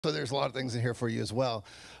So there's a lot of things in here for you as well.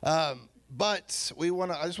 But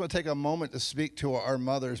I just want to take a moment to speak to our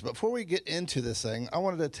mothers. Before we get into this thing, I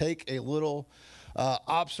wanted to take a little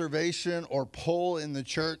observation or poll in the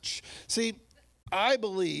church. See, I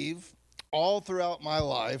believe all throughout my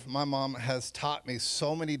life, my mom has taught me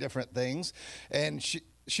so many different things, and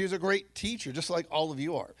she was a great teacher, just like all of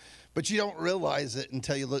you are. But you don't realize it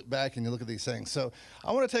until you look back and you look at these things. So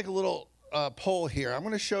I want to take a little poll here. I'm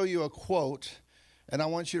going to show you a quote, and I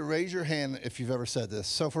want you to raise your hand if you've ever said this.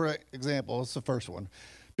 So for example, it's the first one.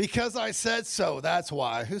 Because I said so, that's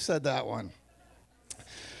why. Who said that one?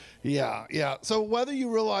 Yeah. So whether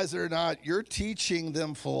you realize it or not, you're teaching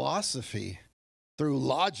them philosophy through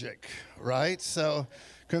logic, right? So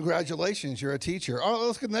congratulations, you're a teacher. Oh,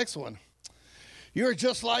 let's get the next one. You're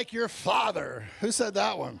just like your father. Who said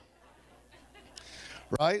that one?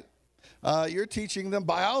 Right? You're teaching them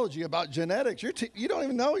biology about genetics. You don't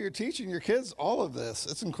even know you're teaching your kids all of this.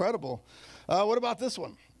 It's incredible. What about this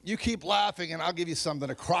one? You keep laughing and I'll give you something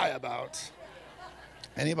to cry about.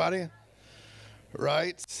 Anybody?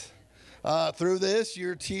 Right? Through this,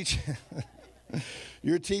 you're teaching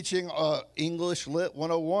you're teaching English Lit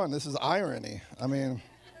 101. This is irony. I mean,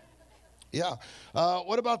 yeah.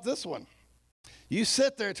 What about this one? You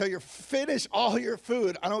sit there until you finish all your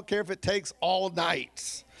food. I don't care if it takes all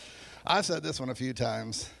night. I've said this one a few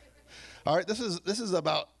times. All right, this is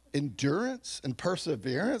about endurance and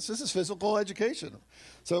perseverance. This is physical education.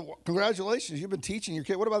 So congratulations, you've been teaching your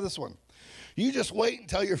kid. What about this one? You just wait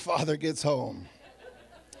until your father gets home.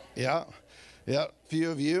 Yeah,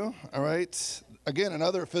 few of you, all right. Again,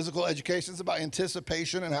 another physical education is about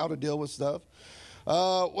anticipation and how to deal with stuff.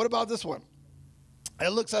 What about this one? It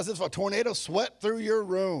looks as if a tornado swept through your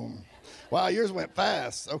room. Wow, yours went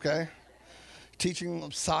fast. Okay. Teaching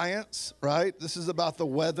science, right? This is about the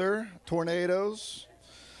weather, tornadoes.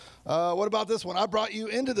 What about this one? I brought you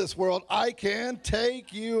into this world. I can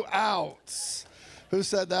take you out. Who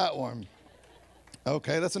said that one?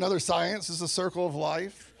 Okay, that's another science. This is a circle of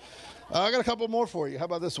life. I got a couple more for you. How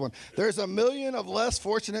about this one? There's 1 million of less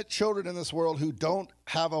fortunate children in this world who don't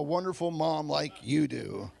have a wonderful mom like you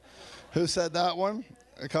do. Who said that one?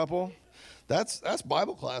 A couple? That's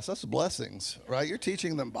Bible class. That's blessings, right? You're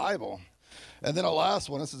teaching them Bible. And then a last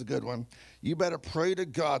one. This is a good one. You better pray to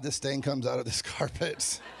God this stain comes out of this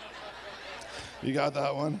carpet. You got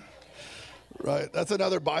that one? Right. That's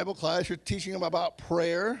another Bible class. You're teaching them about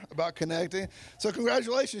prayer, about connecting. So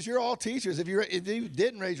congratulations. You're all teachers. If you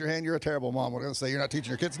didn't raise your hand, you're a terrible mom. We're going to say you're not teaching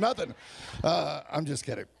your kids nothing. I'm just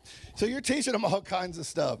kidding. So you're teaching them all kinds of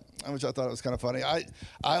stuff, which I thought was kind of funny. I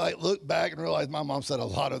like look back and realize my mom said a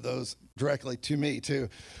lot of those directly to me too.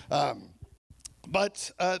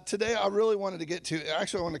 But today I really wanted to get to,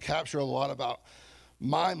 actually I want to capture a lot about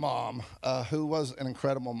my mom, who was an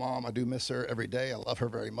incredible mom. I do miss her every day. I love her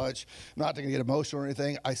very much. I'm not going to get emotional or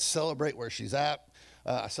anything. I celebrate where she's at.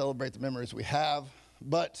 I celebrate the memories we have.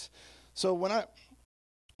 But so when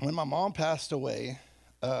my mom passed away,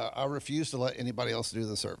 I refused to let anybody else do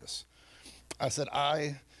the service. I said,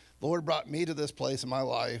 the Lord brought me to this place in my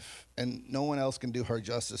life, and no one else can do her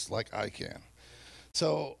justice like I can.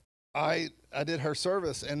 So I did her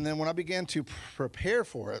service, and then when I began to prepare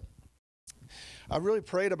for it, I really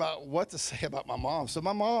prayed about what to say about my mom. So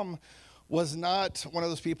my mom was not one of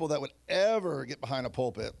those people that would ever get behind a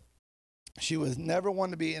pulpit. She was never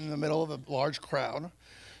one to be in the middle of a large crowd. In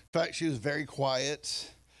fact, she was very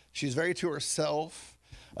quiet. She was very to herself.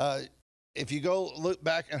 If you go look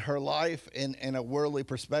back at her life in a worldly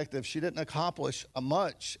perspective, she didn't accomplish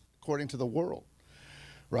much according to the world.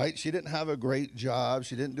 Right? She didn't have a great job.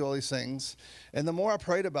 She didn't do all these things. And the more I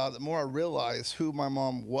prayed about it, the more I realized who my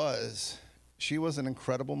mom was. She was an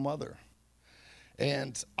incredible mother.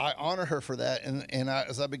 And I honor her for that. And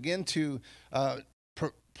as I begin to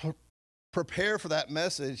prepare for that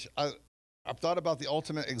message, I've thought about the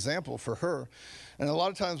ultimate example for her. And a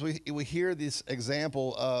lot of times we hear this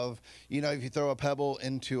example of, if you throw a pebble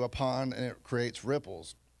into a pond and it creates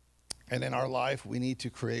ripples. And in our life, we need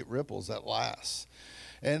to create ripples that last.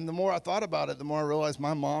 And the more I thought about it, the more I realized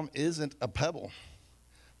my mom isn't a pebble,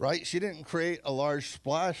 right? She didn't create a large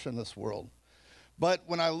splash in this world. But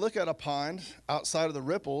when I look at a pond outside of the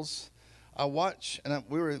ripples, I watch, and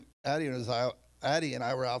Addie and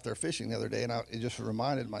I were out there fishing the other day, and it just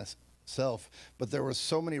reminded myself, but there were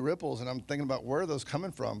so many ripples, and I'm thinking about where are those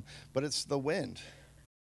coming from, but it's the wind.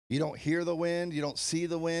 You don't hear the wind, you don't see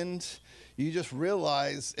the wind, you just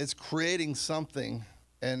realize it's creating something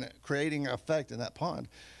and creating an effect in that pond.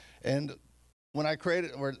 And when I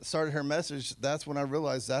started her message, that's when I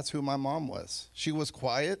realized that's who my mom was. She was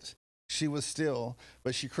quiet. she was still,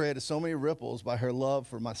 but she created so many ripples by her love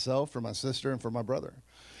for myself, for my sister, and for my brother.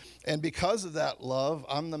 And because of that love,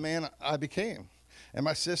 I'm the man I became. And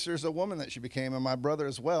my sister's a woman that she became, and my brother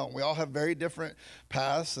as well. We all have very different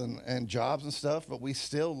paths and jobs and stuff, but we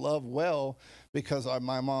still love well because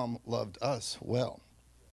my mom loved us well.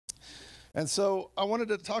 And so I wanted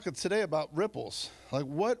to talk today about ripples. Like,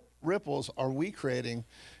 what ripples are we creating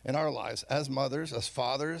in our lives as mothers, as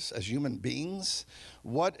fathers, as human beings?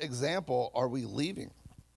 What example are we leaving?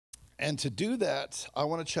 And to do that, I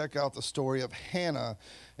want to check out the story of Hannah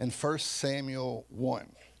in 1 Samuel 1.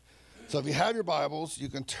 So if you have your Bibles, you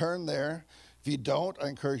can turn there. If you don't, I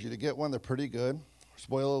encourage you to get one. They're pretty good.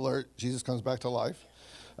 Spoiler alert, Jesus comes back to life.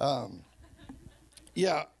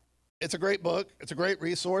 It's a great book. It's a great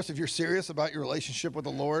resource. If you're serious about your relationship with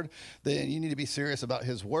the Lord, then you need to be serious about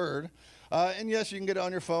his word. And yes, you can get it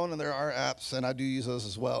on your phone, and there are apps, and I do use those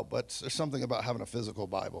as well. But there's something about having a physical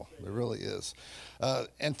Bible. There really is.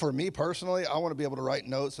 And for me personally, I want to be able to write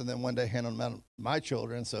notes and then one day hand them out to my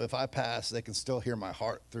children. So if I pass, they can still hear my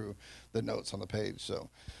heart through the notes on the page. So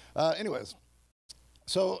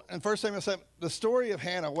So in 1 Samuel 7, the story of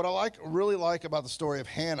Hannah, what I really like about the story of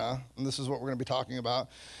Hannah, and this is what we're going to be talking about,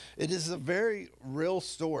 it is a very real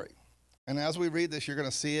story. And as we read this, you're going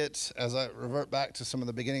to see it. As I revert back to some of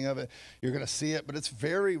the beginning of it, you're going to see it, but it's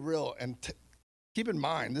very real. And keep in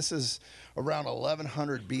mind, this is around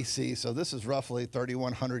 1100 BC, so this is roughly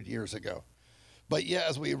 3,100 years ago. But yeah,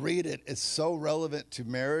 as we read it, it's so relevant to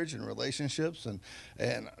marriage and relationships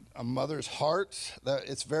and a mother's heart that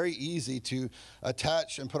it's very easy to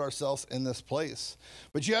attach and put ourselves in this place.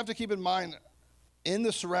 But you have to keep in mind, in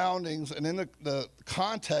the surroundings and in the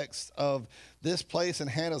context of this place in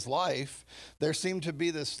Hannah's life, there seemed to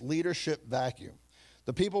be this leadership vacuum.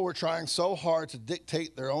 The people were trying so hard to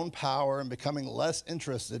dictate their own power and becoming less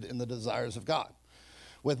interested in the desires of God.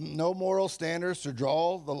 With no moral standards to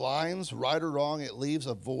draw the lines, right or wrong, it leaves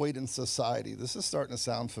a void in society. This is starting to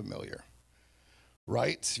sound familiar,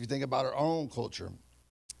 right? If you think about our own culture.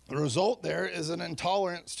 The result there is an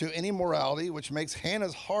intolerance to any morality, which makes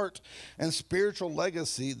Hannah's heart and spiritual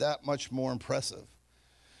legacy that much more impressive.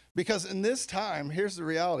 Because in this time, here's the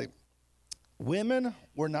reality. Women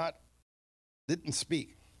didn't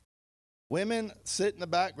speak. Women sit in the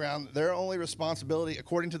background. Their only responsibility,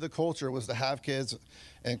 according to the culture, was to have kids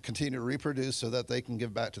and continue to reproduce so that they can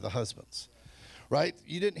give back to the husbands. Right?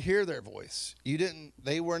 You didn't hear their voice.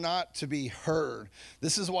 They were not to be heard.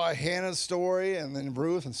 This is why Hannah's story and then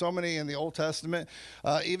Ruth and so many in the Old Testament,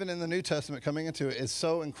 even in the New Testament coming into it, is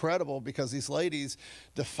so incredible because these ladies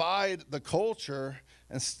defied the culture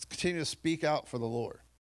and continue to speak out for the Lord.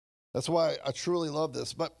 That's why I truly love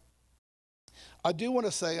this. But I do want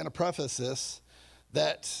to say and to preface this,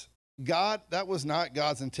 that that was not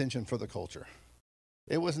God's intention for the culture.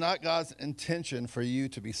 It was not God's intention for you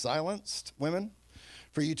to be silenced, women,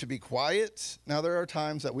 for you to be quiet. Now, there are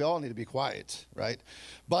times that we all need to be quiet, right?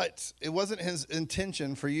 But it wasn't his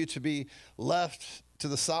intention for you to be left to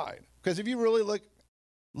the side. Because if you really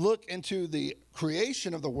look into the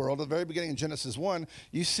creation of the world, at the very beginning in Genesis 1,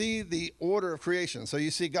 you see the order of creation. So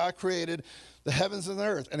you see God created the heavens and the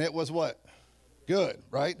earth, and it was what? Good,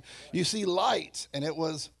 right? You see light, and it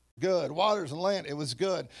was good. Waters and land, it was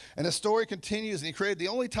good. And the story continues, and he created, the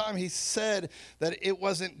only time he said that it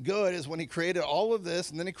wasn't good is when he created all of this,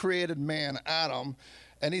 and then he created man, Adam,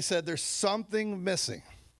 and he said there's something missing.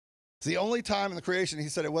 It's the only time in the creation he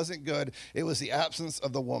said it wasn't good. It was the absence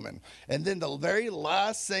of the woman. And then the very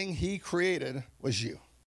last thing he created was you.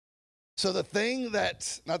 So the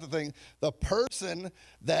person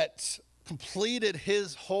that completed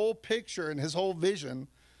his whole picture and his whole vision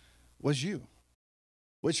was you,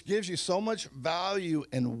 which gives you so much value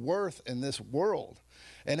and worth in this world.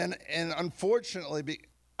 And unfortunately,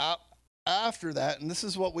 after that, and this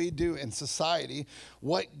is what we do in society,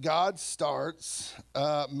 what God starts,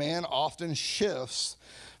 man often shifts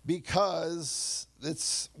because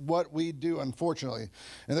it's what we do, unfortunately.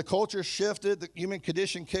 And the culture shifted, the human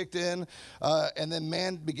condition kicked in, and then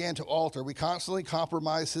man began to alter. We constantly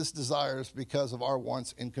compromise his desires because of our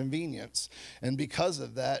wants and convenience. And because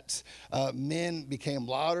of that, men became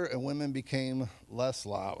louder and women became less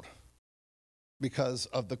loud because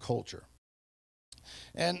of the culture.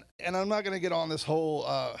 And I'm not going to get on this whole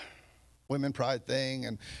women pride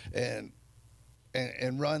thing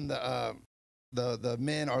and run the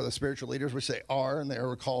men are the spiritual leaders, which they are, and they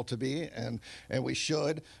are called to be, and we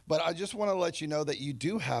should. But I just want to let you know that you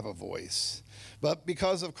do have a voice. But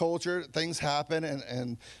because of culture, things happen,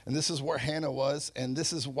 and this is where Hannah was, and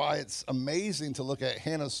this is why it's amazing to look at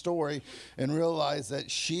Hannah's story and realize that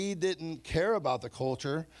she didn't care about the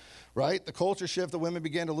culture, right? The culture shift, the women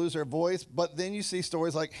began to lose their voice, but then you see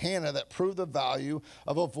stories like Hannah that prove the value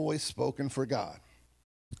of a voice spoken for God.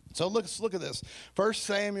 So let's look at this. 1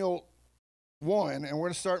 Samuel 1, and we're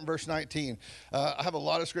going to start in verse 19. I have a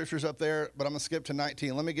lot of scriptures up there, but I'm going to skip to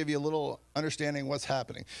 19. Let me give you a little understanding of what's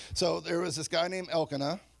happening. So there was this guy named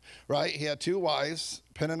Elkanah, right? He had two wives,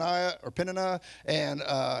 Peninnah and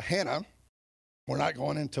Hannah. We're not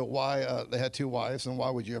going into why they had two wives and why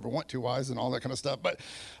would you ever want two wives and all that kind of stuff. But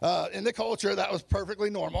in the culture, that was perfectly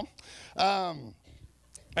normal.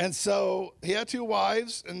 And so he had two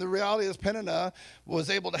wives, and the reality is Peninnah was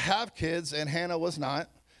able to have kids, and Hannah was not.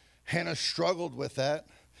 Hannah struggled with that.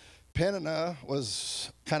 Peninnah was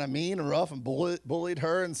kind of mean and rough and bullied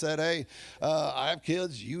her and said, hey, I have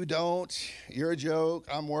kids, you don't, you're a joke,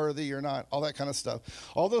 I'm worthy, you're not, all that kind of stuff.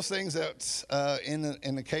 All those things that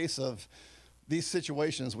in the case of these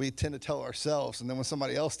situations, we tend to tell ourselves, and then when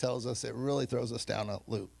somebody else tells us, it really throws us down a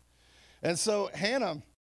loop. And so Hannah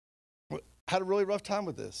had a really rough time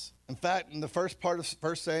with this. In fact, in the first part of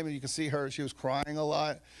 1 Samuel, you can see her, she was crying a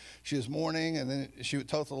lot. She was mourning, and then she would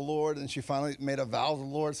talk to the Lord, and she finally made a vow to the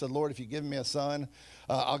Lord, said, Lord, if you give me a son,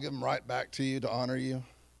 I'll give him right back to you to honor you.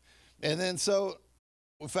 And then so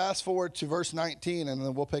we fast forward to verse 19, and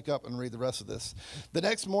then we'll pick up and read the rest of this. The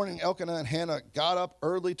next morning, Elkanah and Hannah got up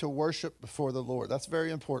early to worship before the Lord. That's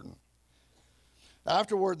very important.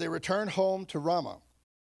 Afterward, they returned home to Ramah.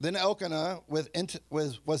 Then Elkanah was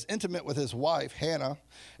intimate with his wife, Hannah,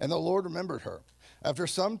 and the Lord remembered her. After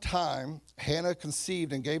some time, Hannah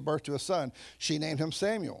conceived and gave birth to a son. She named him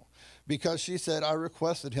Samuel, because she said, I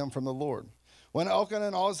requested him from the Lord. When Elkanah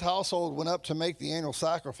and all his household went up to make the annual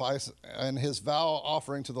sacrifice and his vow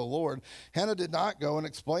offering to the Lord, Hannah did not go and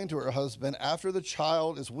explain to her husband, after the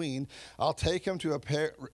child is weaned, I'll take him to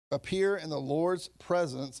appear in the Lord's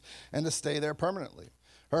presence and to stay there permanently.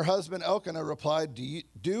 Her husband Elkanah replied,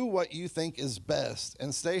 do what you think is best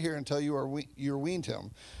and stay here until you're weaned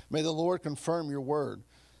him. May the Lord confirm your word.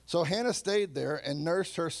 So Hannah stayed there and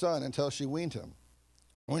nursed her son until she weaned him.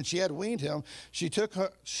 When she had weaned him, she took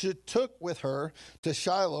with her to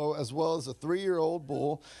Shiloh as well as a 3-year-old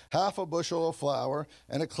bull, half a bushel of flour,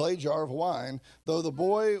 and a clay jar of wine. Though the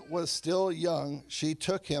boy was still young, she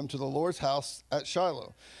took him to the Lord's house at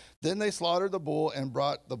Shiloh. Then they slaughtered the bull and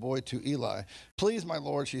brought the boy to Eli. Please, my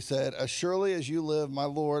Lord, she said, as surely as you live, my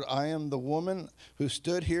Lord, I am the woman who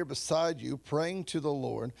stood here beside you praying to the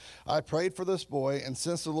Lord. I prayed for this boy, and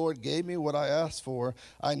since the Lord gave me what I asked for,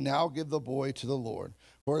 I now give the boy to the Lord.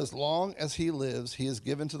 For as long as he lives, he is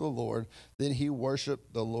given to the Lord. Then he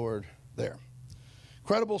worshiped the Lord there.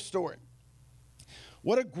 Incredible story.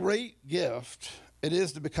 What a great gift it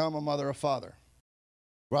is to become a mother or father,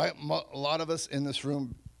 right? A lot of us in this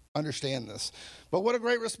room understand this. But what a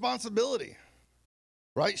great responsibility,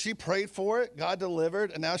 right? She prayed for it, God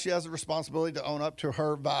delivered, and now she has a responsibility to own up to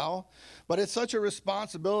her vow. But it's such a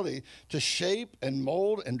responsibility to shape and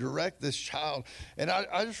mold and direct this child. And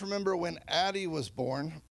I just remember when Addie was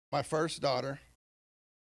born, my first daughter,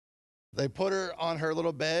 they put her on her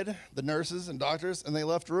little bed, the nurses and doctors, and they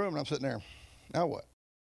left the room, and I'm sitting there, now what?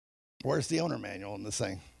 Where's the owner manual in this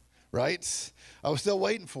thing, right? I was still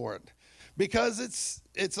waiting for it. Because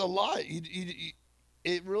it's a lot.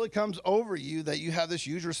 It really comes over you that you have this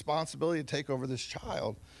huge responsibility to take over this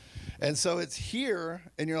child. And so it's here,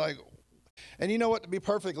 and you're like, and you know what, to be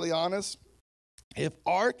perfectly honest, if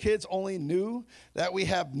our kids only knew that we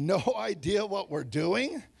have no idea what we're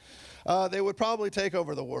doing, they would probably take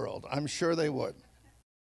over the world. I'm sure they would.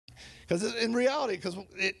 Because in reality,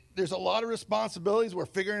 there's a lot of responsibilities. We're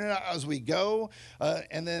figuring it out as we go.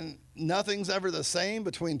 And then nothing's ever the same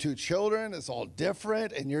between two children. It's all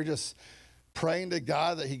different. And you're just praying to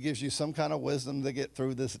God that he gives you some kind of wisdom to get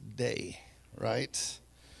through this day, right?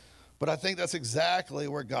 But I think that's exactly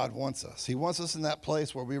where God wants us. He wants us in that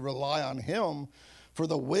place where we rely on him for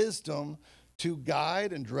the wisdom to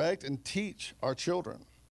guide and direct and teach our children.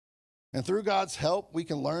 And through God's help, we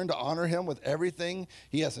can learn to honor him with everything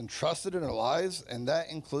he has entrusted in our lives, and that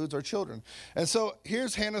includes our children. And so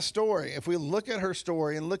here's Hannah's story. If we look at her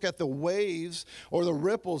story and look at the waves or the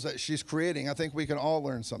ripples that she's creating, I think we can all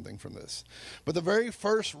learn something from this. But the very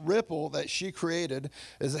first ripple that she created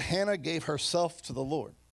is that Hannah gave herself to the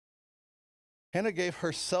Lord. Hannah gave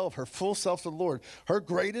herself, her full self to the Lord. Her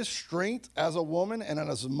greatest strength as a woman and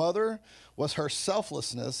as a mother was her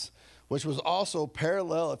selflessness, which was also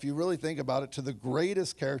parallel, if you really think about it, to the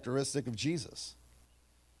greatest characteristic of Jesus.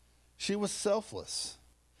 She was selfless.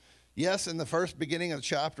 Yes, in the first beginning of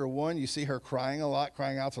chapter 1, you see her crying a lot,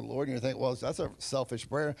 crying out to the Lord, and you think, well, that's a selfish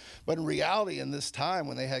prayer. But in reality, in this time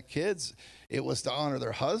when they had kids, it was to honor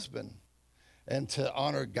their husband. and to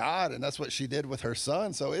honor God. And that's what she did with her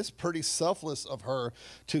son. So it's pretty selfless of her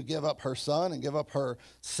to give up her son and give up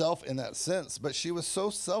herself in that sense. But she was so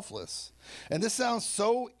selfless. And this sounds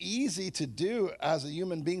so easy to do as a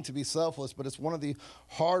human being, to be selfless, but it's one of the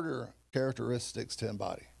harder characteristics to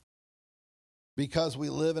embody. Because we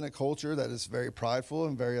live in a culture that is very prideful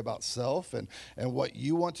and very about self and what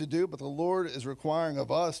you want to do, but the Lord is requiring of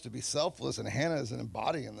us to be selfless, and Hannah is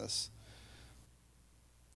embodying this.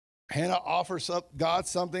 Hannah offers God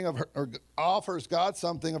something of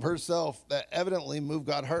herself that evidently moved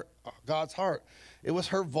God's heart. It was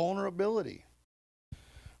her vulnerability,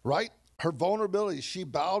 right? Her vulnerability. She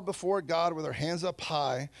bowed before God with her hands up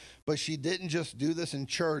high, but she didn't just do this in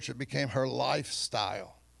church. It became her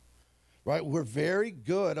lifestyle. Right? We're very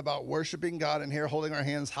good about worshiping God in here, holding our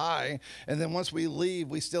hands high. And then once we leave,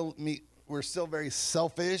 we're still very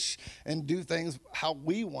selfish and do things how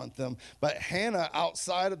we want them. But Hannah,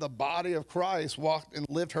 outside of the body of Christ, walked and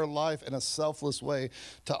lived her life in a selfless way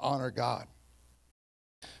to honor God.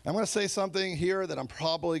 I'm going to say something here that I'm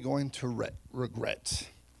probably going to regret,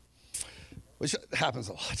 which happens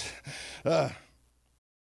a lot.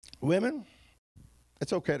 Women,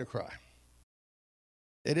 it's okay to cry.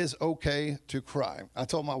 It is okay to cry. I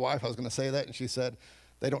told my wife I was going to say that, and she said,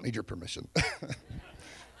 they don't need your permission.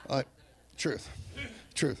 Truth.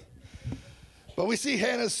 But we see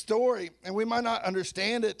Hannah's story, and we might not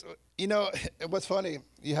understand it. You know, what's funny,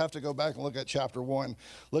 you have to go back and look at chapter 1.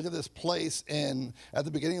 Look at this place at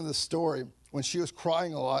the beginning of the story when she was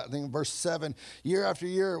crying a lot. I think in verse 7, year after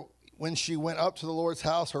year, when she went up to the Lord's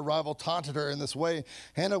house, her rival taunted her in this way.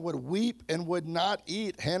 Hannah would weep and would not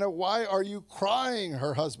eat. Hannah, why are you crying?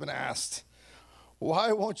 Her husband asked.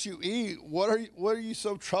 Why won't you eat? What are you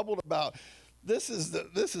so troubled about? This is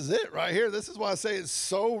it right here. This is why I say it's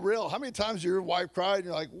so real. How many times your wife cried and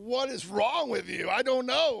you're like, what is wrong with you? I don't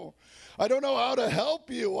know. I don't know how to help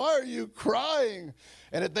you. Why are you crying?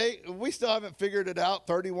 And if we still haven't figured it out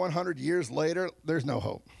 3,100 years later, there's no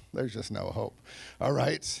hope. There's just no hope. All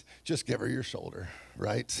right? Just give her your shoulder,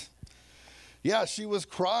 right? Yeah, she was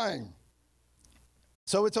crying.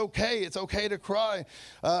 So it's okay. It's okay to cry.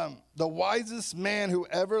 The wisest man who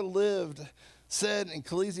ever lived said in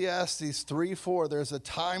Ecclesiastes 3:4, there's a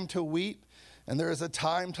time to weep and there is a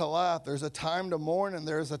time to laugh. There's a time to mourn and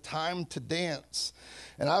there is a time to dance.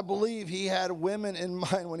 And I believe he had women in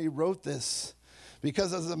mind when he wrote this,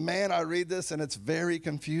 because as a man I read this and it's very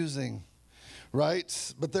confusing.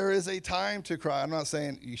 Right? But there is a time to cry. I'm not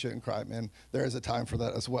saying you shouldn't cry, man. There is a time for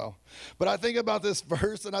that as well. But I think about this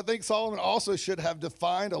verse, and I think Solomon also should have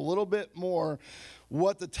defined a little bit more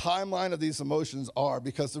what the timeline of these emotions are,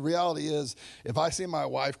 because the reality is, if I see my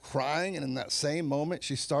wife crying and in that same moment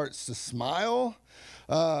she starts to smile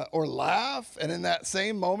or laugh, and in that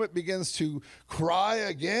same moment begins to cry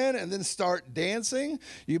again and then start dancing,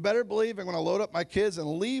 you better believe I'm going to load up my kids and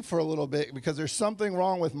leave for a little bit, because there's something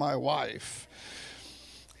wrong with my wife.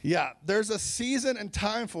 Yeah, there's a season and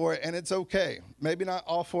time for it, and it's okay. Maybe not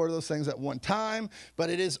all four of those things at one time, but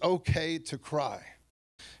it is okay to cry.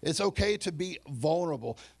 It's okay to be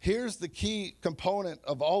vulnerable. Here's the key component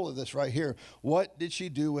of all of this right here. What did she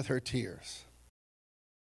do with her tears?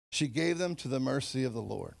 She gave them to the mercy of the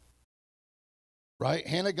Lord. Right?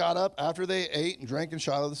 Hannah got up after they ate and drank in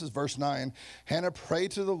Shiloh. This is verse 9. Hannah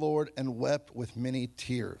prayed to the Lord and wept with many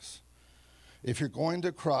tears. If you're going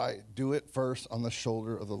to cry, do it first on the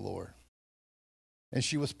shoulder of the Lord. And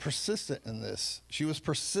she was persistent in this. She was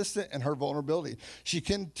persistent in her vulnerability. She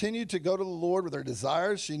continued to go to the Lord with her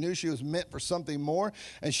desires. She knew she was meant for something more,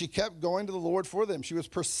 and she kept going to the Lord for them. She was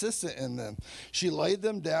persistent in them. She laid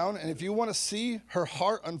them down, and if you want to see her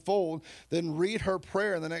heart unfold, then read her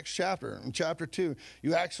prayer in the next chapter. In chapter 2,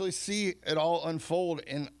 you actually see it all unfold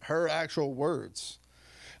in her actual words.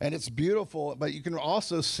 And it's beautiful, but you can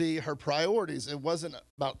also see her priorities. It wasn't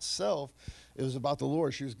about self. It was about the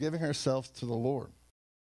Lord. She was giving herself to the Lord.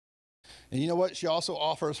 And you know what? She also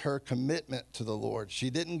offers her commitment to the Lord. She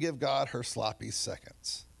didn't give God her sloppy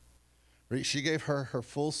seconds. She gave her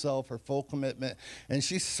full self, her full commitment, and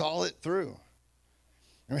she saw it through.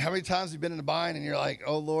 I mean, how many times have you been in a bind and you're like,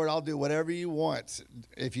 oh, Lord, I'll do whatever you want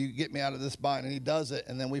if you get me out of this bind. And he does it,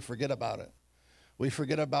 and then we forget about it. We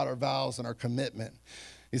forget about our vows and our commitment.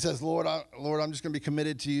 He says, Lord, I'm just going to be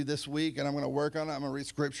committed to you this week, and I'm going to work on it. I'm going to read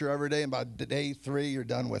scripture every day, and by day 3, you're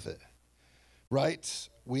done with it. Right?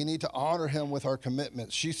 We need to honor him with our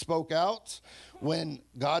commitments. She spoke out when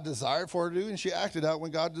God desired for her to do, and she acted out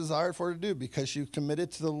when God desired for her to do, because she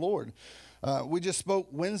committed to the Lord. We just spoke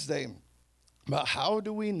Wednesday about how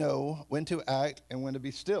do we know when to act and when to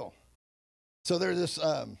be still. So there's this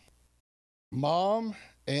mom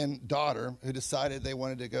and daughter who decided they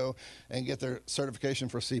wanted to go and get their certification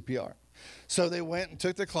for CPR. So they went and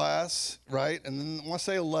took the class, right? And then once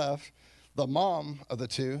they left, the mom of the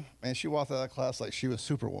two, man, she walked out of that class like she was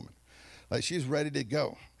Superwoman. Like she's ready to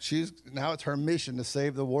go. Now it's her mission to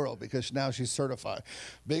save the world because now she's certified.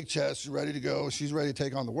 Big chest, she's ready to go. She's ready to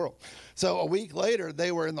take on the world. So a week later,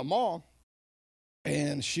 they were in the mall,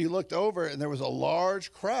 and she looked over, and there was a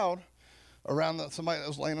large crowd around somebody that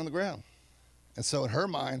was laying on the ground. And so in her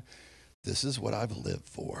mind, this is what I've lived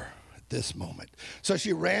for. This moment. So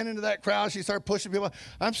she ran into that crowd. She started pushing people.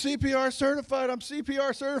 I'm CPR certified. I'm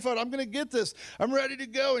CPR certified. I'm going to get this. I'm ready to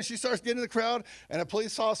go. And she starts getting in the crowd, and a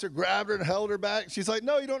police officer grabbed her and held her back. She's like,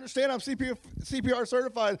 no, you don't understand. I'm CPR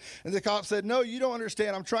certified. And the cop said, no, you don't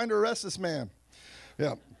understand. I'm trying to arrest this man.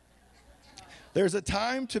 Yeah. There's a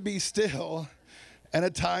time to be still and a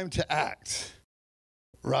time to act,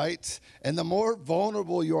 right? And the more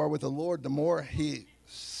vulnerable you are with the Lord, the more he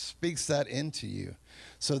speaks that into you,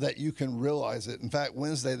 so that you can realize it. In fact,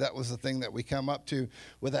 Wednesday, that was the thing that we come up to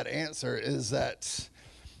with that answer, is that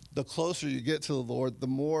the closer you get to the Lord, the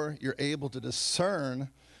more you're able to discern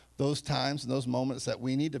those times and those moments that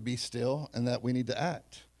we need to be still and that we need to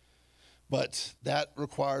act. But that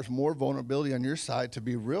requires more vulnerability on your side to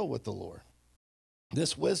be real with the Lord.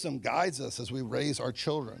 This wisdom guides us as we raise our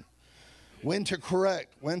children. When to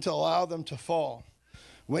correct, when to allow them to fall,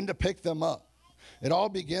 when to pick them up. It all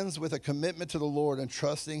begins with a commitment to the Lord and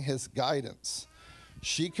trusting his guidance.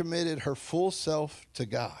 She committed her full self to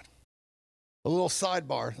God. A little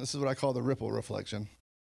sidebar. This is what I call the ripple reflection.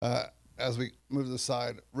 As we move to the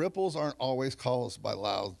side, ripples aren't always caused by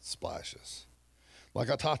loud splashes.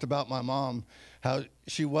 Like I talked about my mom, how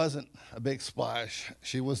she wasn't a big splash.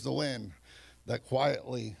 She was the wind that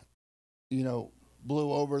quietly,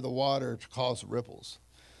 blew over the water to cause ripples.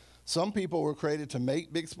 Some people were created to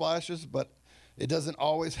make big splashes, but it doesn't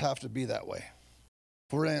always have to be that way.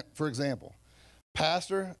 For example,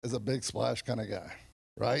 pastor is a big splash kind of guy,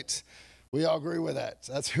 right? We all agree with that.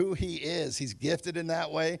 That's who he is. He's gifted in that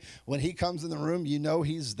way. When he comes in the room, you know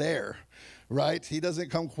he's there, right? He doesn't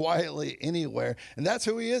come quietly anywhere. And that's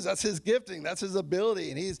who he is. That's his gifting. That's his ability.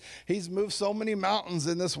 And he's moved so many mountains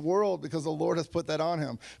in this world because the Lord has put that on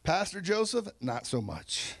him. Pastor Joseph, not so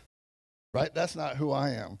much. Right? That's not who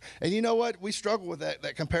I am. And you know what? We struggle with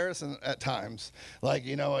that comparison at times. Like,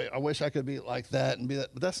 I wish I could be like that and be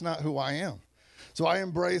that, but that's not who I am. So I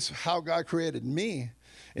embrace how God created me.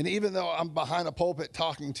 And even though I'm behind a pulpit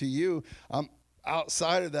talking to you,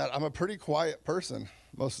 outside of that, I'm a pretty quiet person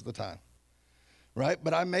most of the time. Right?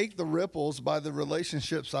 But I make the ripples by the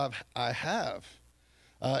relationships I have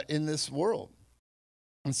in this world.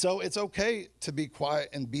 And so it's okay to be quiet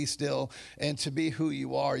and be still and to be who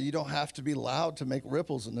you are. You don't have to be loud to make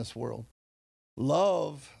ripples in this world.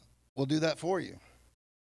 Love will do that for you.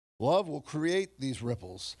 Love will create these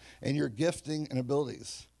ripples and your gifting and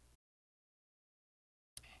abilities.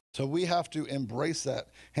 So we have to embrace that.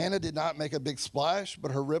 Hannah did not make a big splash,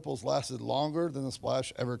 but her ripples lasted longer than the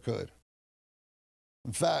splash ever could.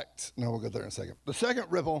 In fact, we'll get there in a second. The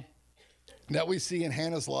second ripple that we see in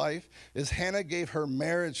Hannah's life is Hannah gave her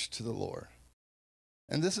marriage to the Lord.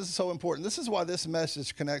 And this is so important. This is why this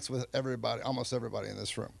message connects with everybody, almost everybody in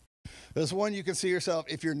this room. There's one, you can see yourself,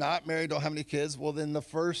 if you're not married, don't have any kids, well, then the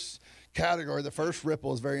first category, the first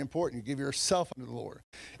ripple is very important. You give yourself unto the Lord.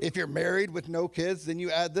 If you're married with no kids, then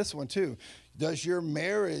you add this one too. Does your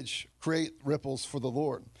marriage create ripples for the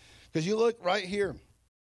Lord? Because you look right here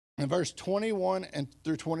in verse 21 and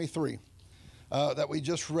through 23 that we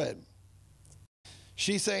just read.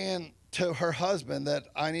 She's saying to her husband that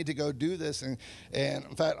I need to go do this. And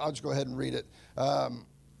in fact, I'll just go ahead and read it.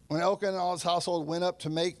 When Elkanah and all his household went up to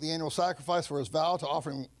make the annual sacrifice for his vow to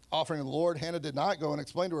offering the Lord, Hannah did not go and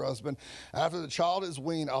explain to her husband, after the child is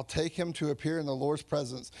weaned, I'll take him to appear in the Lord's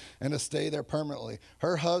presence and to stay there permanently.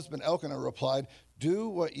 Her husband Elkanah replied, do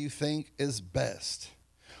what you think is best.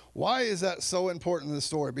 Why is that so important in the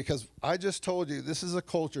story? Because I just told you, this is a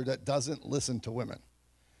culture that doesn't listen to women.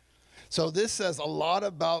 So this says a lot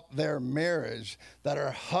about their marriage, that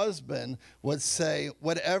her husband would say,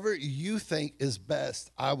 whatever you think is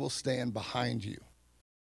best, I will stand behind you.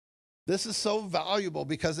 This is so valuable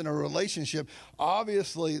because in a relationship,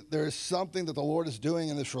 obviously there's something that the Lord is doing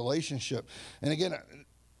in this relationship. And again,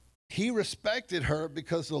 he respected her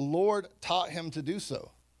because the Lord taught him to do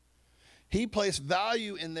so. He placed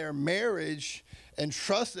value in their marriage and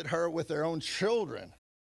trusted her with their own children.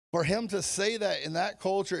 For him to say that in that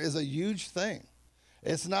culture is a huge thing.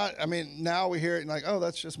 It's not, I mean, now we hear it and like, oh,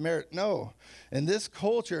 that's just merit. No. In this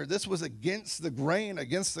culture, this was against the grain,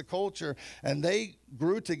 against the culture, and they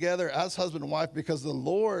grew together as husband and wife because the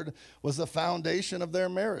Lord was the foundation of their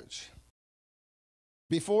marriage.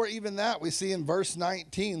 Before even that, we see in verse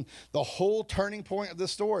 19, the whole turning point of the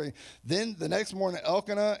story. Then the next morning,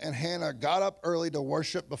 Elkanah and Hannah got up early to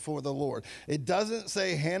worship before the Lord. It doesn't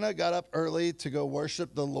say Hannah got up early to go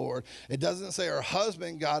worship the Lord. It doesn't say her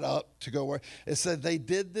husband got up to go worship. It said they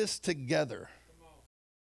did this together.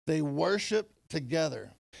 They worshiped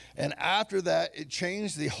together. And after that, it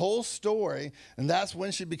changed the whole story. And that's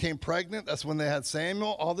when she became pregnant. That's when they had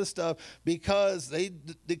Samuel, all this stuff, because they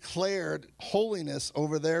declared holiness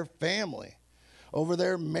over their family, over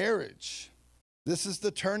their marriage. This is the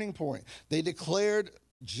turning point. They declared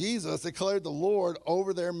Jesus, declared the Lord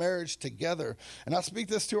over their marriage together. And I speak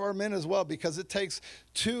this to our men as well, because it takes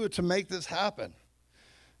two to make this happen.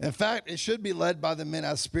 In fact, it should be led by the men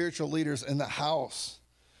as spiritual leaders in the house.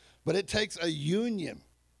 But it takes a union.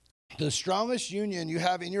 The strongest union you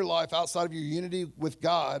have in your life outside of your unity with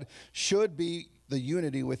God should be the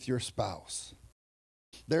unity with your spouse.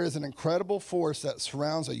 There is an incredible force that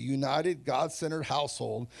surrounds a united, God-centered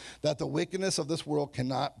household that the wickedness of this world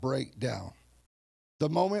cannot break down. The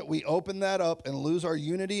moment we open that up and lose our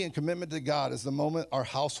unity and commitment to God is the moment our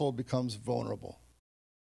household becomes vulnerable.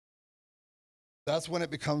 That's when it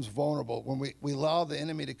becomes vulnerable, when we allow the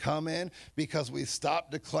enemy to come in because we stop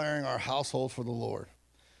declaring our household for the Lord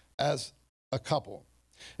as a couple.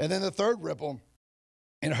 And then the third ripple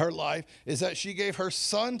in her life is that she gave her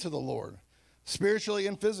son to the Lord, spiritually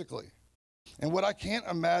and physically. And what I can't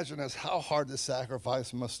imagine is how hard this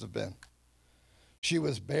sacrifice must have been. She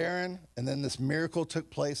was barren, and then this miracle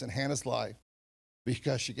took place in Hannah's life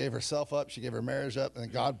because she gave herself up, she gave her marriage up,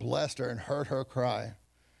 and God blessed her and heard her cry.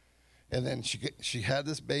 And then she had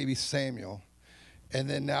this baby, Samuel. And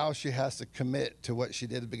then now she has to commit to what she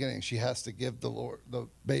did at the beginning. She has to give the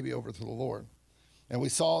baby over to the Lord. And we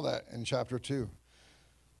saw that in chapter 2.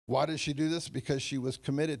 Why did she do this? Because she was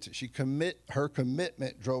committed to. Her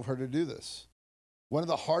commitment drove her to do this. One of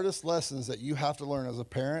the hardest lessons that you have to learn as a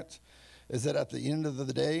parent is that at the end of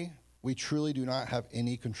the day, we truly do not have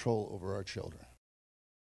any control over our children.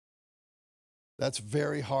 That's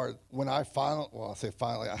very hard. When I finally,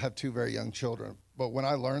 I have two very young children. But when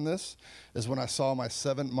I learned this is when I saw my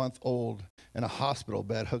 7-month-old in a hospital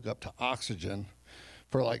bed hooked up to oxygen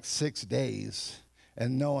for like 6 days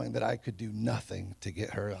and knowing that I could do nothing to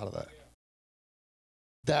get her out of that.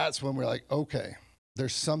 That's when we're like, okay,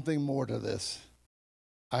 there's something more to this.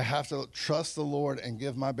 I have to trust the Lord and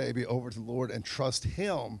give my baby over to the Lord and trust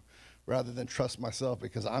him rather than trust myself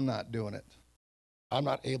because I'm not doing it. I'm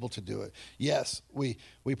not able to do it. Yes, we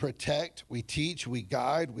protect, we teach, we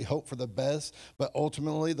guide, we hope for the best, but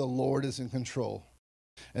ultimately the Lord is in control.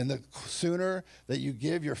 And the sooner that you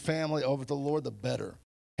give your family over to the Lord, the better.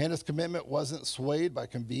 Hannah's commitment wasn't swayed by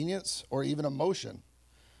convenience or even emotion.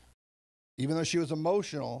 Even though she was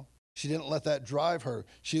emotional, she didn't let that drive her.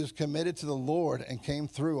 She was committed to the Lord and came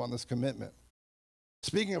through on this commitment.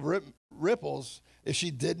 Speaking of ripples, if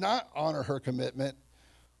she did not honor her commitment,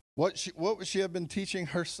 what would she have been teaching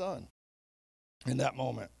her son in that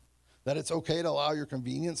moment? That it's okay to allow your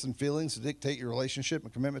convenience and feelings to dictate your relationship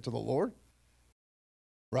and commitment to the Lord?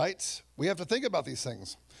 Right? We have to think about these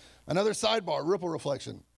things. Another sidebar, ripple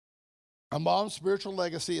reflection. A mom's spiritual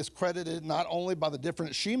legacy is credited not only by the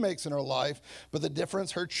difference she makes in her life, but the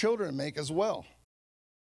difference her children make as well.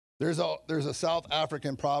 There's a South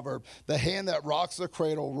African proverb, the hand that rocks the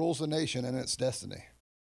cradle rules the nation and its destiny.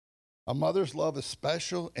 A mother's love is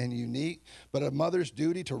special and unique, but a mother's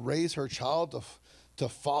duty to raise her child to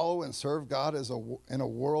follow and serve God in a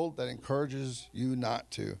world that encourages you not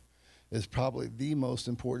to is probably the most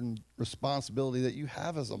important responsibility that you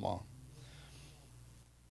have as a mom.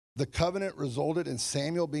 The covenant resulted in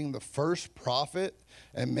Samuel being the first prophet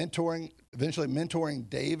and eventually mentoring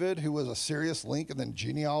David, who was a serious link in the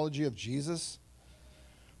genealogy of Jesus,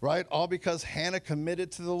 right? All because Hannah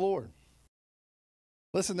committed to the Lord.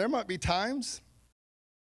 Listen, there might be times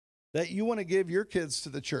that you want to give your kids to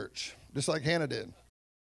the church, just like Hannah did.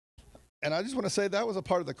 And I just want to say that was a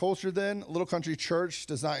part of the culture then. Little Country Church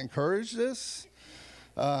does not encourage this.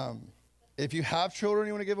 If you have children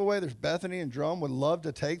you want to give away, there's Bethany and Drum would love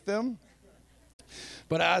to take them.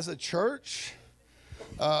 But as a church,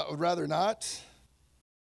 would rather not.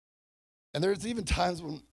 And there's even times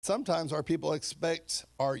when sometimes our people expect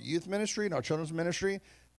our youth ministry and our children's ministry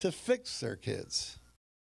to fix their kids.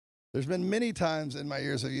 There's been many times in my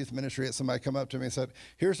years of youth ministry that somebody come up to me and said,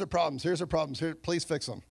 here's the problems, here, please fix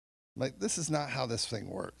them. I'm like, this is not how this thing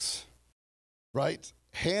works, right?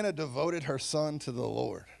 Hannah devoted her son to the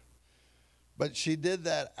Lord. But she did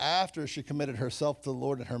that after she committed herself to the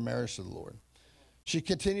Lord and her marriage to the Lord. She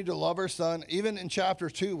continued to love her son. Even in chapter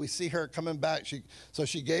 2, we see her coming back. She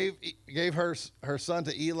gave her son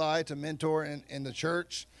to Eli to mentor in the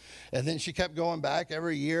church. And then she kept going back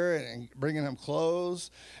every year and bringing him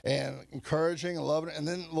clothes and encouraging and loving. And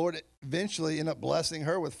then the Lord eventually ended up blessing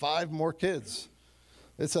her with 5 more kids.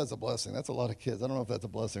 It says a blessing. That's a lot of kids. I don't know if that's a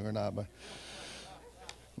blessing or not. But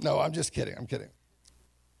no, I'm just kidding. I'm kidding.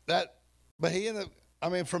 But he ended up,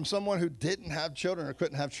 from someone who didn't have children or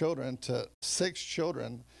couldn't have children to 6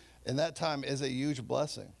 children in that time is a huge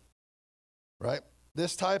blessing, right?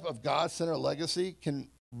 This type of God-centered legacy can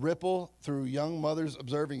ripple through young mothers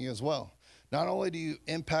observing you as well. Not only do you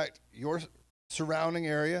impact your surrounding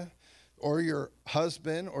area or your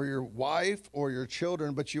husband or your wife or your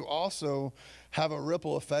children, but you also have a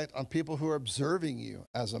ripple effect on people who are observing you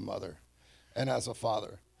as a mother and as a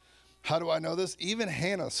father. How do I know this? Even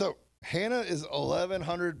Hannah. So Hannah is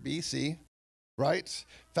 1100 BC, right?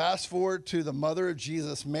 Fast forward to the mother of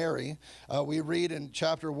Jesus, Mary. We read in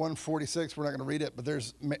chapter 146, we're not going to read it, but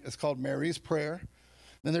it's called Mary's Prayer.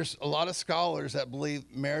 And there's a lot of scholars that believe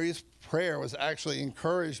Mary's prayer was actually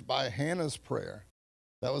encouraged by Hannah's prayer.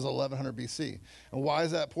 That was 1100 BC. And why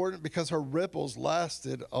is that important? Because her ripples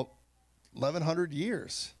lasted 1100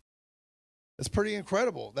 years. It's pretty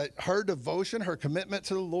incredible that her devotion, her commitment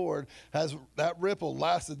to the Lord, that ripple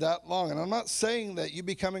lasted that long. And I'm not saying that you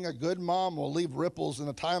becoming a good mom will leave ripples in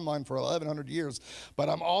a timeline for 1,100 years, but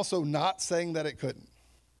I'm also not saying that it couldn't.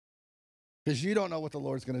 Because you don't know what the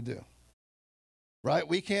Lord's going to do, right?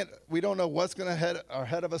 We don't know what's going to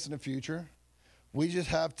ahead of us in the future. We just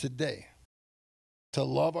have today to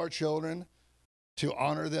love our children, to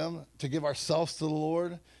honor them, to give ourselves to the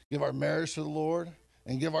Lord, give our marriage to the Lord,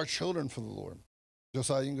 and give our children for the Lord.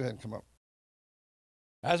 Josiah, you can go ahead and come up.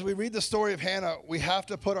 As we read the story of Hannah, we have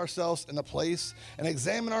to put ourselves in a place and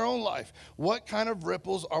examine our own life. What kind of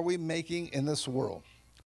ripples are we making in this world?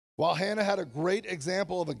 While Hannah had a great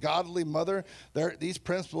example of a godly mother, these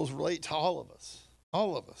principles relate to all of us.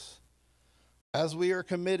 All of us. As we are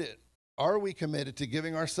committed to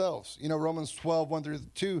giving ourselves? Romans 12,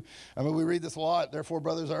 1-2, we read this a lot. Therefore,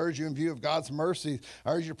 brothers, I urge you in view of God's mercy,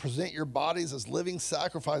 I urge you to present your bodies as living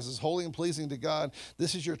sacrifices, holy and pleasing to God.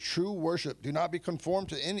 This is your true worship. Do not be conformed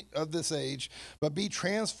to any of this age, but be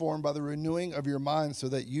transformed by the renewing of your mind so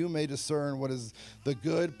that you may discern what is the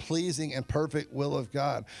good, pleasing, and perfect will of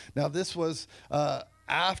God. Now, this was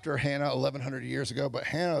after Hannah 1,100 years ago, but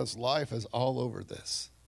Hannah's life is all over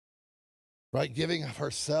this, right? Giving of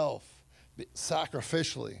herself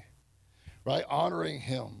sacrificially, right? Honoring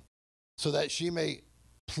him so that she may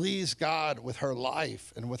please God with her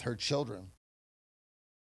life and with her children.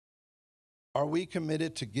 Are we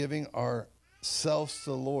committed to giving ourselves to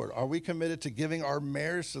the Lord? Are we committed to giving our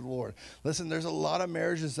marriage to the Lord? Listen, there's a lot of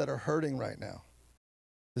marriages that are hurting right now.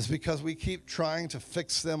 It's because we keep trying to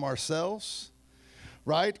fix them ourselves,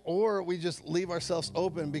 right? Or we just leave ourselves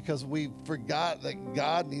open because we forgot that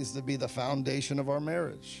God needs to be the foundation of our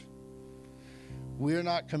marriage. We're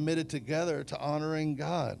not committed together to honoring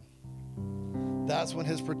God. That's when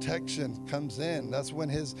his protection comes in. That's when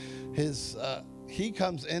he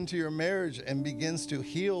comes into your marriage and begins to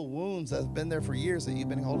heal wounds that's been there for years that you've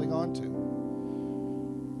been holding on to.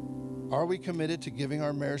 Are we committed to giving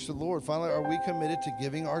our marriage to the Lord? Finally, are we committed to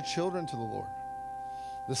giving our children to the Lord?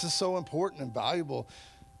 This is so important and valuable.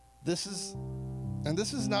 This is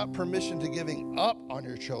not permission to giving up on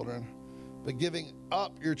your children, but giving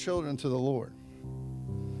up your children to the Lord.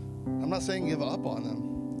 I'm not saying give up on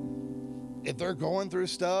them. If they're going through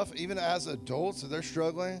stuff, even as adults, if they're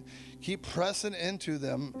struggling, keep pressing into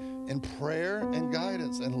them in prayer and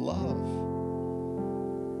guidance and love,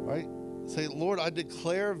 right? Say, Lord, I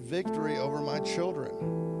declare victory over my children.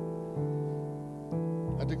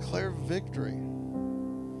 I declare victory.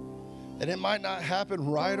 And it might not happen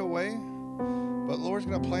right away, but Lord's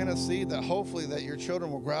going to plant a seed that hopefully that your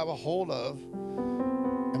children will grab a hold of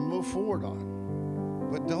and move forward on.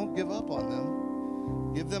 But don't give up on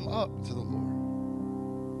them. Give them up to the Lord.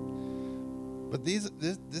 But this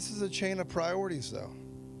is a chain of priorities, though.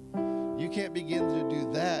 You can't begin to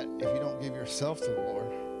do that if you don't give yourself to the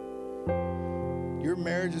Lord. Your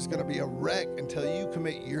marriage is going to be a wreck until you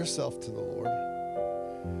commit yourself to the Lord.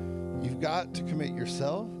 You've got to commit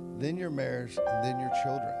yourself, then your marriage, and then your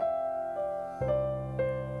children.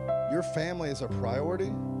 Your family is a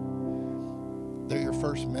priority. They're your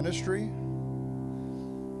first ministry.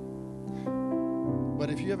 But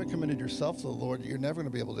if you haven't committed yourself to the Lord, you're never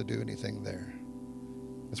going to be able to do anything there.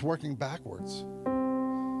 It's working backwards.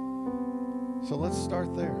 So let's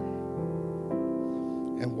start there.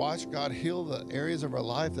 and watch God heal the areas of our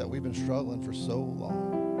life that we've been struggling for so long.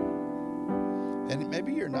 And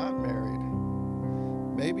maybe you're not married.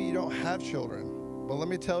 Maybe you don't have children. But let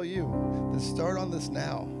me tell you, to start on this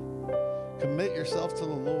now. Commit yourself to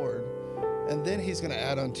the Lord, and then he's going to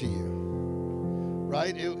add unto you.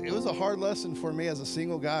 Right? It was a hard lesson for me as a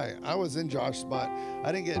single guy. I was in Josh's spot.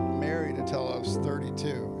 I didn't get married until I was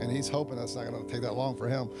 32, and he's hoping that's not going to take that long for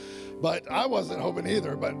him. But I wasn't hoping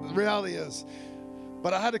either, but the reality is.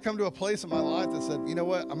 But I had to come to a place in my life that said, you know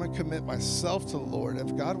what? I'm going to commit myself to the Lord.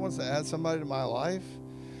 If God wants to add somebody to my life,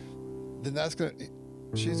 then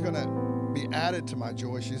she's going to be added to my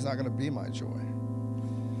joy. She's not going to be my joy.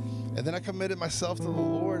 And then I committed myself to the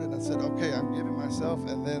Lord, and I said, okay, I'm giving myself.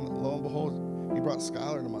 And then lo and behold, he brought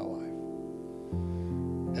Skylar into my life.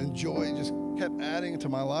 And joy just kept adding to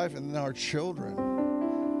my life, and then our children.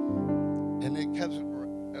 And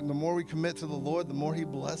the more we commit to the Lord, the more he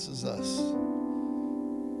blesses us.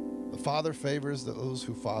 The Father favors those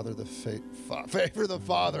who favor the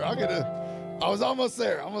Father. I was almost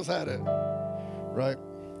there. Almost had it. Right?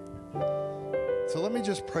 So let me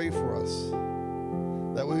just pray for us,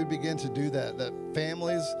 that we would begin to do that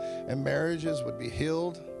families and marriages would be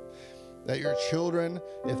healed, that your children,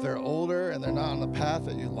 if they're older and they're not on the path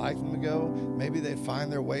that you'd like them to go, maybe they'd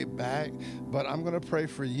find their way back. But I'm going to pray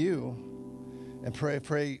for you and pray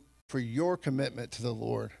for your commitment to the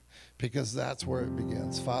Lord, because that's where it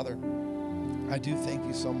begins. Father, I do thank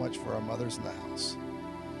you so much for our mothers in the house.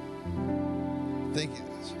 Thank you.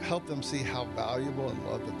 Help them see how valuable and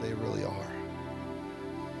loved that they really are.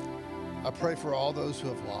 I pray for all those who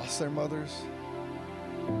have lost their mothers.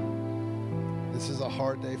 This is a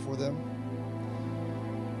hard day for them.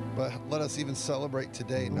 But let us even celebrate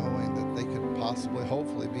today knowing that they could possibly,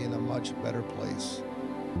 hopefully, be in a much better place.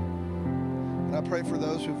 And I pray for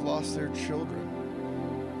those who've lost their children.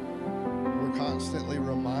 We're constantly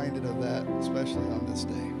reminded of that, especially on this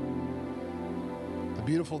day. The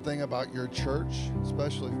beautiful thing about your church,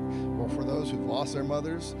 especially for those who've lost their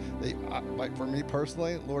mothers, like for me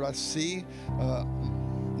personally, Lord, I see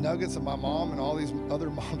nuggets of my mom and all these other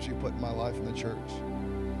moms you put in my life in the church.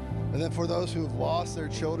 And then for those who have lost their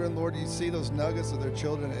children, Lord, you see those nuggets of their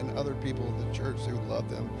children and other people in the church who love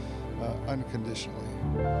them unconditionally.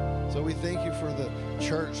 So we thank you for the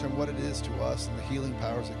church and what it is to us and the healing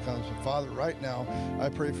powers that comes. But Father, right now, I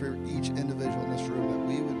pray for each individual in this room that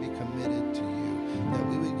we would be committed to you, that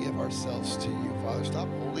we would give ourselves to you. Father, stop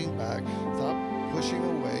holding back, stop pushing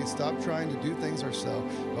away, stop trying to do things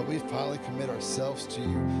ourselves, but we finally commit ourselves to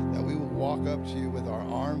you, that we will walk up to you with our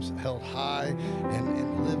arms held high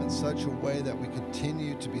and live in such a way that we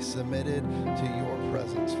continue to be submitted to your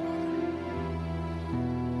presence, Father.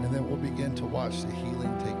 And then we'll begin to watch the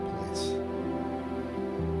healing take place.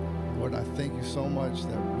 Lord, I thank you so much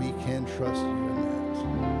that we can trust you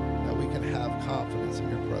in that we can have confidence in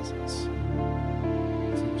your presence.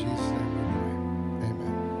 It's in Jesus' name we pray.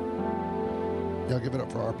 Amen. Y'all give it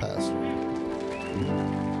up for our pastor.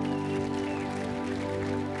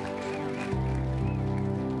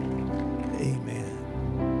 Amen.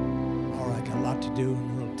 All right, got a lot to do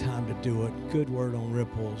and a little time to do it. Good word on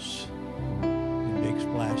ripples and big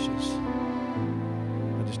splashes.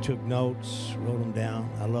 I just took notes, wrote them down.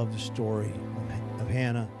 I love the story of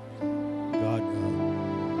Hannah. God,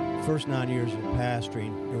 first 9 years of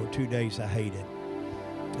pastoring, there were 2 days I hated.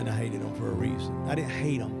 And I hated them for a reason. I didn't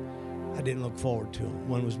hate them. I didn't look forward to them.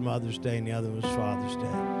 One was Mother's Day and the other was Father's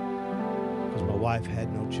Day. Because my wife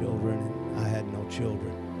had no children and I had no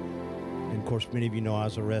children. And of course, many of you know I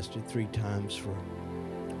was arrested 3 times for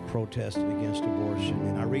protesting against abortion.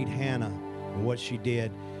 And I read Hannah and what she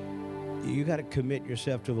did. You got to commit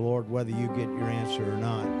yourself to the Lord whether you get your answer or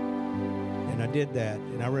not. And I did that.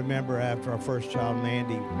 And I remember after our first child,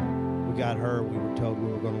 Mandy, we got her. We were told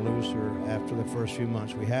we were going to lose her after the first few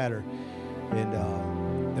months we had her. And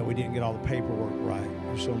that we didn't get all the paperwork right.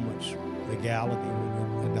 There's so much legality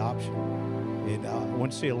with adoption. And I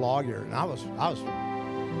went to see a lawyer, and I was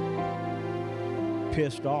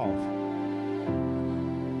pissed off.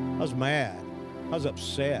 I was mad. I was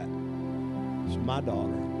upset. It's my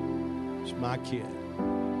daughter. It's my kid.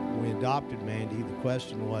 When we adopted Mandy, the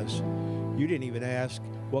question was, you didn't even ask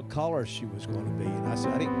what color she was going to be. And I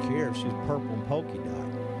said, I didn't care if she was purple and polka dot.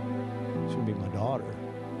 She's going to be my daughter.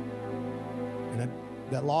 And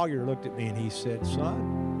that lawyer looked at me and he said,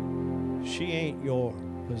 son, she ain't your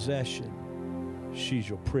possession. She's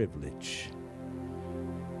your privilege.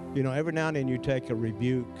 You know, every now and then you take a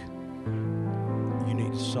rebuke, you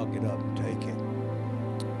need to suck it up and take it.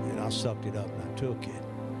 And I sucked it up and I took it.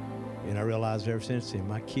 And I realized ever since then,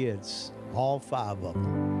 my kids, all 5 of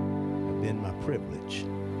them, have been my privilege.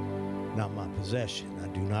 not my possession. I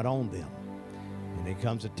do not own them. And there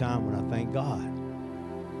comes a time when I thank God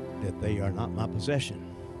that they are not my possession.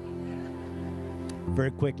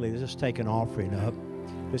 Very quickly, let's take an offering up.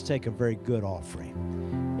 Let's take a very good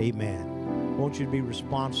offering. Amen. I want you to be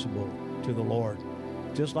responsible to the Lord,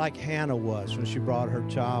 just like Hannah was when she brought her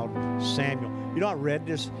child Samuel. You know, I read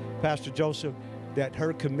this, Pastor Joseph, that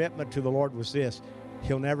her commitment to the Lord was this: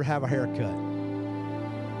 he'll never have a haircut.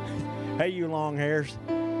 Hey, you long hairs,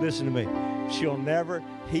 listen to me. She'll never,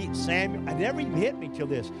 Samuel, it never even hit me till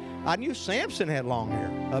this. I knew Samson had long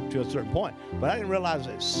hair up to a certain point, but I didn't realize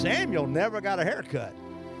that Samuel never got a haircut.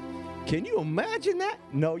 Can you imagine that?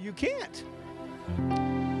 No, you can't.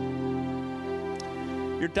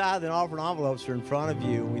 Your tithe and offering envelopes are in front of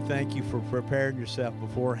you, and we thank you for preparing yourself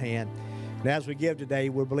beforehand. And as we give today,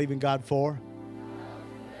 we're believing God for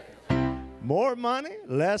more money,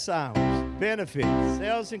 less hours, benefits,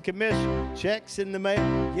 sales and commission, checks in the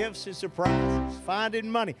mail, gifts and surprises, finding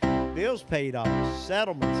money, bills paid off,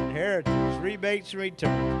 settlements, inheritance, rebates and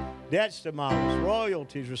returns, debts demolished,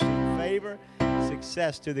 royalties received, favor,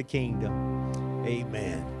 success to the kingdom.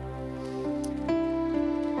 Amen.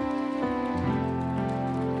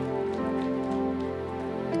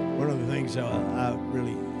 One of the things I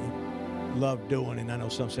really love doing, and I know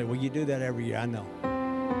some say, well, you do that every year. I know.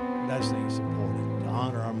 But I just think it's important to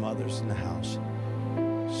honor our mothers in the house.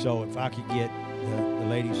 So if I could get the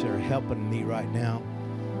ladies that are helping me right now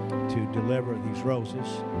to deliver these roses.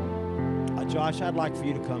 Josh, I'd like for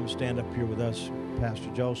you to come stand up here with us. Pastor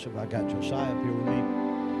Joseph, I got Josiah up here with me.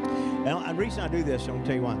 And the reason I do this, I'm going to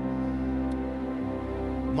tell you why.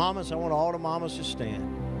 Mamas, I want all the mamas to stand.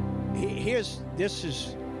 This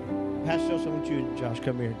is, Pastor Joseph, I want you and Josh,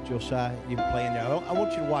 come here. Josiah, you can play in there. I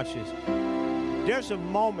want you to watch this. There's a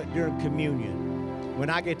moment during communion when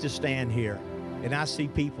I get to stand here and I see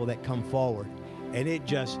people that come forward, and it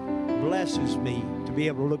just blesses me to be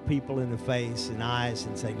able to look people in the face and eyes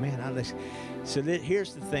and say, man,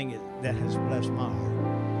 here's the thing that has blessed my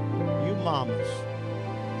heart. You mamas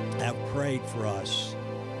have prayed for us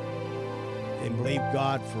and believed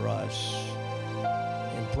God for us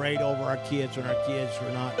and prayed over our kids when our kids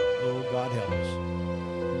were not, oh, God help us.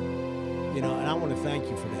 You know, and I want to thank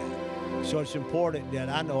you for that. So it's important that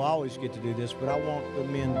I know I always get to do this, but I want the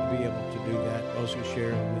men to be able to do that, those who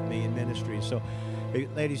share with me in ministry. So,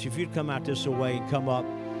 ladies, if you'd come out this way and come up,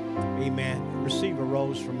 amen, receive a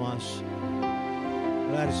rose from us.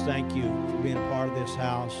 Let us thank you for being a part of this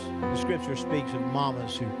house. The scripture speaks of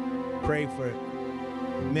mamas who pray for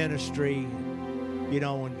ministry. You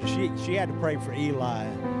know, and she had to pray for Eli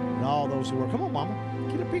and all those who were, come on, mama,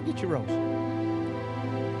 get up here, get your rose.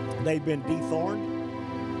 They've been dethorned,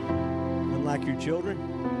 unlike your children.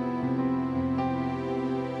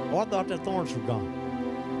 Oh, I thought the thorns were gone.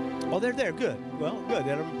 Oh, they're there, good. Well, good,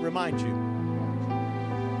 that'll remind you.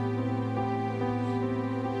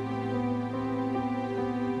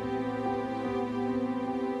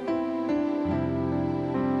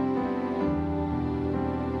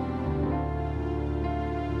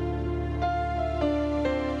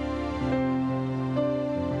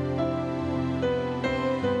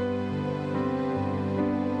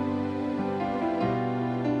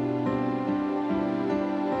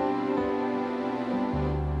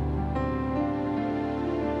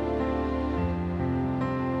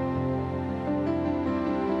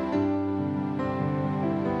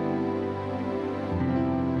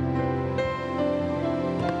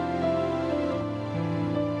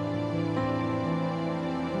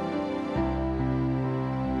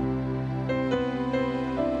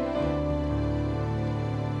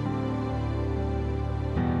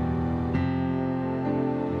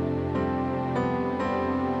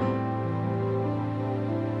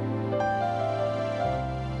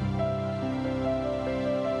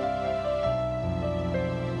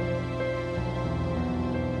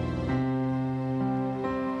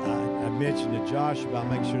 Mentioned to Josh about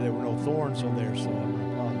making sure there were no thorns on there, so I'm going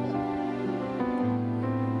to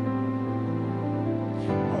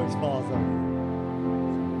apologize. Always falls on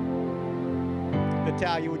me.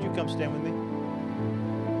 Natalia, would you come stand with me?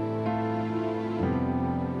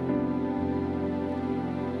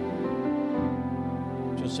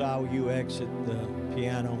 Josiah, will you exit the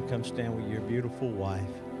piano and come stand with your beautiful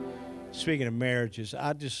wife? Speaking of marriages,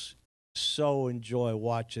 I just so enjoy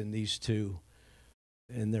watching these two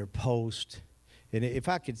in their post. And if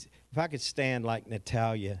I could stand like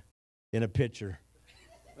Natalia in a picture.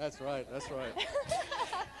 That's right.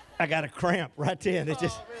 I got a cramp right then. It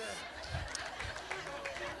just.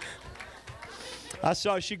 I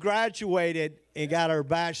saw she graduated and got her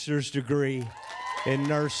bachelor's degree in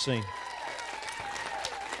nursing.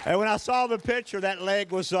 And when I saw the picture, that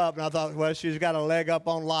leg was up, and I thought, well, she's got a leg up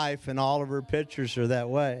on life, and all of her pictures are that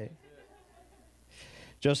way.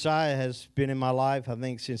 Josiah has been in my life, I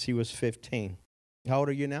think, since he was 15. How old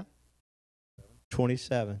are you now?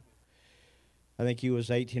 27. I think he was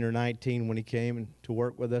 18 or 19 when he came to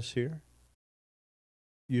work with us here.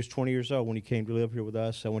 He was 20 years old when he came to live here with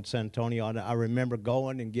us. I went to San Antonio. I remember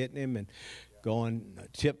going and getting him and going to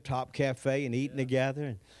Tip Top Cafe and eating together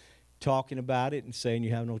and talking about it and saying,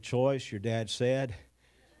 you have no choice, your dad said.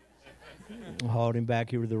 I hauled him back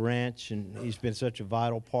here to the ranch, and he's been such a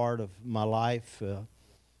vital part of my life. I'll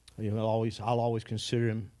always consider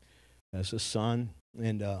him as a son.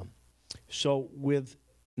 And so with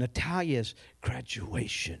Natalia's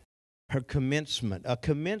graduation, her commencement, a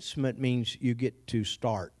commencement means you get to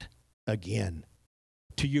start again.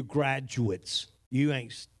 To your graduates, you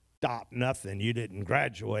ain't stopped nothing. You didn't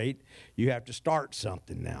graduate. You have to start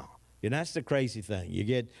something now. And that's the crazy thing. You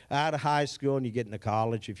get out of high school and you get into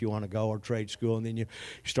college if you want to go, or trade school, and then you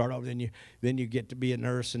start over. Then you get to be a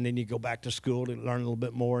nurse, and then you go back to school to learn a little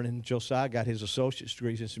bit more. And then Josiah got his associate's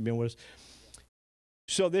degree since he's been with us.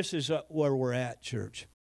 So this is where we're at, church,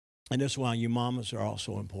 and this is why you mamas are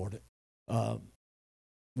also important.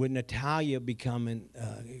 With Natalia becoming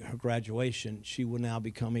her graduation, she will now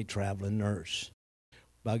become a traveling nurse.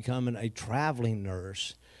 By becoming a traveling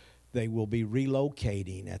nurse, they will be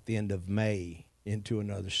relocating at the end of May into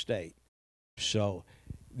another state. So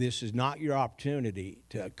this is not your opportunity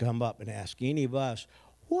to come up and ask any of us,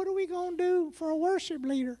 what are we going to do for a worship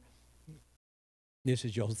leader? This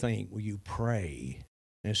is your thing. Will you pray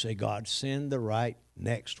and say, God, send the right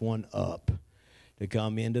next one up to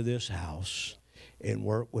come into this house and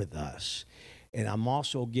work with us. And I'm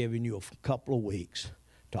also giving you a couple of weeks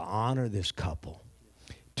to honor this couple,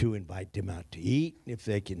 to invite them out to eat, if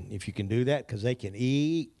you can do that, because they can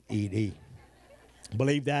eat.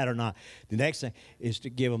 Believe that or not. The next thing is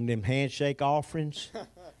to give them handshake offerings.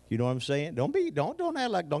 You know what I'm saying? Don't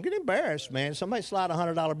act like, don't get embarrassed, man. Somebody slide a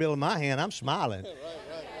 $100 bill in my hand, I'm smiling.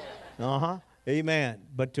 Right. Amen.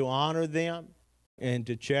 But to honor them and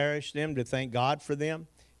to cherish them, to thank God for them,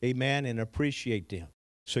 amen, and appreciate them.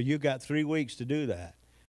 So you got 3 weeks to do that.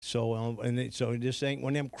 So so this ain't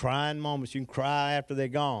one of them crying moments. You can cry after they're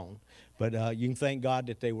gone, but you can thank God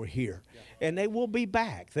that they were here, and they will be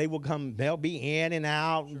back. They will come. They'll be in and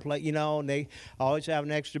out and play. And they always have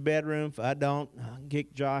an extra bedroom. If I don't, I'll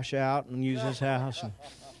kick Josh out and use his house.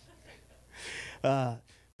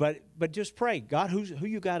 But just pray, God, who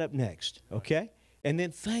you got up next? Okay. And then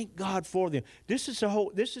thank God for them. This is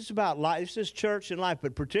about life. This is church and life,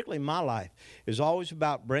 but particularly my life is always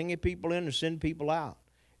about bringing people in and sending people out.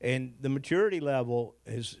 And the maturity level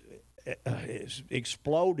is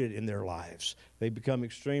exploded in their lives. They've become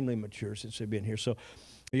extremely mature since they've been here. So,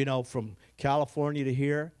 from California to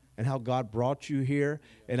here, and how God brought you here.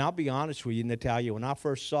 And I'll be honest with you, Natalia, when I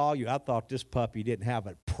first saw you, I thought this puppy didn't have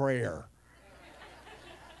a prayer.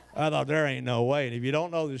 I thought, there ain't no way. And if you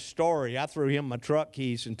don't know the story, I threw him my truck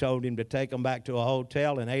keys and told him to take them back to a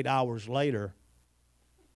hotel, and 8 hours later,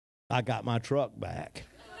 I got my truck back.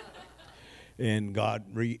 And God,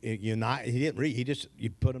 he didn't you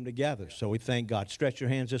put them together. So we thank God. Stretch your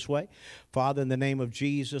hands this way. Father, in the name of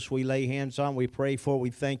Jesus, we lay hands on. We pray for.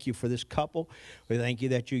 We thank you for this couple. We thank you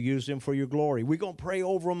that you use them for your glory. We're going to pray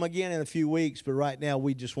over them again in a few weeks, but right now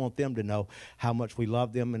we just want them to know how much we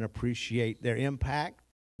love them and appreciate their impact,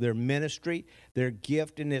 their ministry, their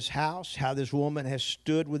gift in this house, how this woman has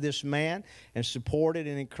stood with this man and supported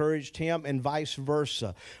and encouraged him, and vice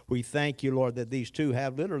versa. We thank you, Lord, that these two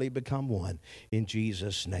have literally become one in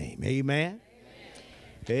Jesus' name. Amen.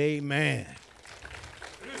 Amen.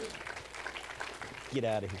 Get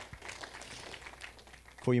out of here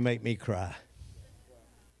before you make me cry.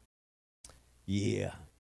 Yeah.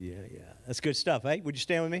 That's good stuff, eh? Would you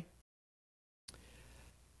stand with me?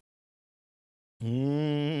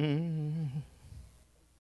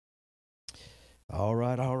 All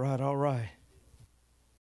right.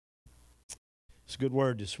 It's a good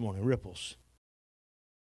word this morning, ripples.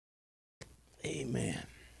 Amen.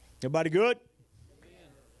 Everybody good? Amen.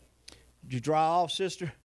 Did you dry off,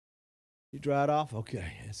 sister? You dried off?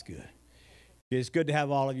 Okay, that's good. It's good to have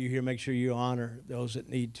all of you here. Make sure you honor those that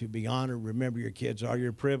need to be honored. Remember, your kids are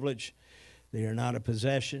your privilege. They are not a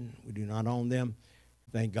possession. We do not own them.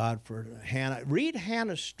 Thank God for Hannah. Read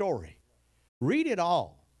Hannah's story. Read it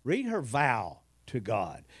all. Read her vow to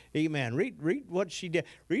God. Amen. Read what she did.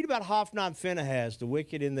 Read about Hophni and Phinehas, the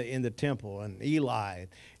wicked in the temple, and Eli.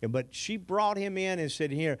 But she brought him in and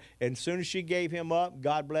said, here, and as soon as she gave him up,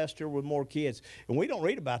 God blessed her with more kids. And we don't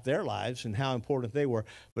read about their lives and how important they were.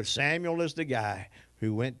 But Samuel is the guy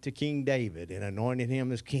who went to King David and anointed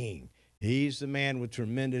him as king. He's the man with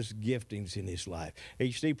tremendous giftings in his life.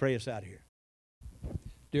 Hey, Steve, pray us out here.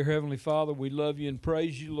 Dear Heavenly Father, we love you and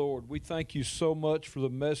praise you, Lord. We thank you so much for the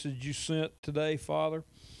message you sent today, Father,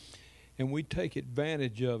 and we take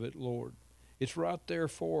advantage of it, Lord. It's right there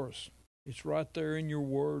for us. It's right there in your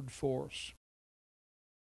word for us.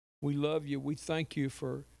 We love you. We thank you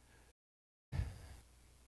so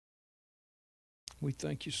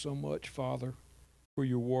much, Father, for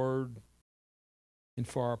your word and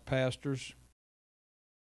for our pastors.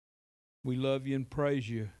 We love you and praise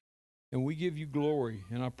you, and we give you glory.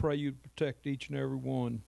 And I pray you protect each and every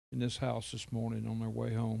one in this house this morning on their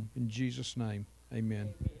way home. In Jesus' name,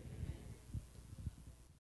 amen.